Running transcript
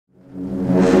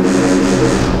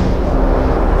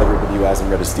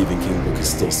read a Stephen King book has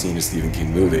still seen a Stephen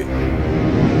King movie.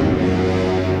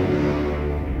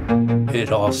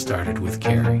 It all started with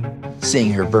Carrie.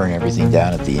 Seeing her burn everything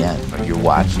down at the end, you're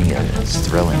watching it, it's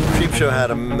thrilling. Creepshow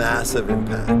had a massive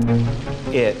impact.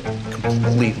 It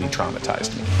completely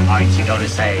traumatized me. Aren't you going to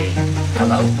say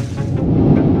hello?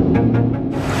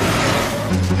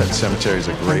 Pet Sematary is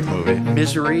a great movie.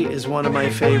 Misery is one of my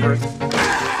favorites.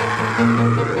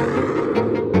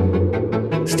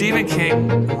 Stephen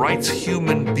King writes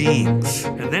human beings,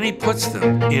 and then he puts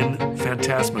them in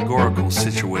phantasmagorical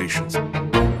situations.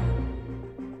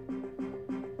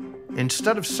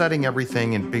 Instead of setting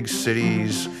everything in big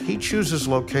cities, he chooses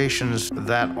locations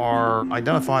that are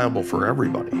identifiable for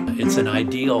everybody. It's an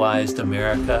idealized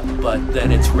America, but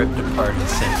then it's ripped apart and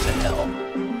sent to hell.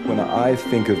 When I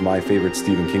think of my favorite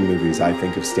Stephen King movies, I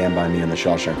think of Stand By Me and The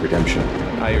Shawshank Redemption.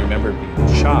 I remember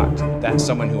being shocked that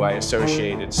someone who I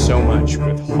associated so much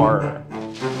with horror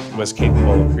was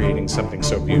capable of creating something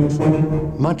so beautiful.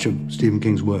 Much of Stephen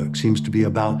King's work seems to be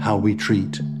about how we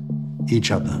treat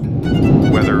each other.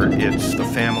 Whether it's the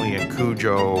family in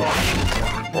Cujo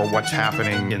or what's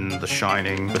happening in The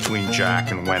Shining between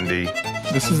Jack and Wendy.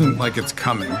 This isn't like it's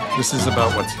coming. This is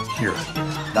about what's here.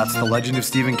 That's the legend of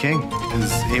Stephen King,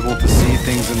 is able to see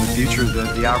things in the future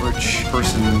that the average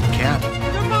person can't.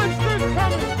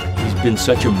 He's been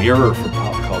such a mirror for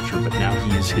pop culture, but now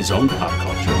he is his own pop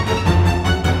culture.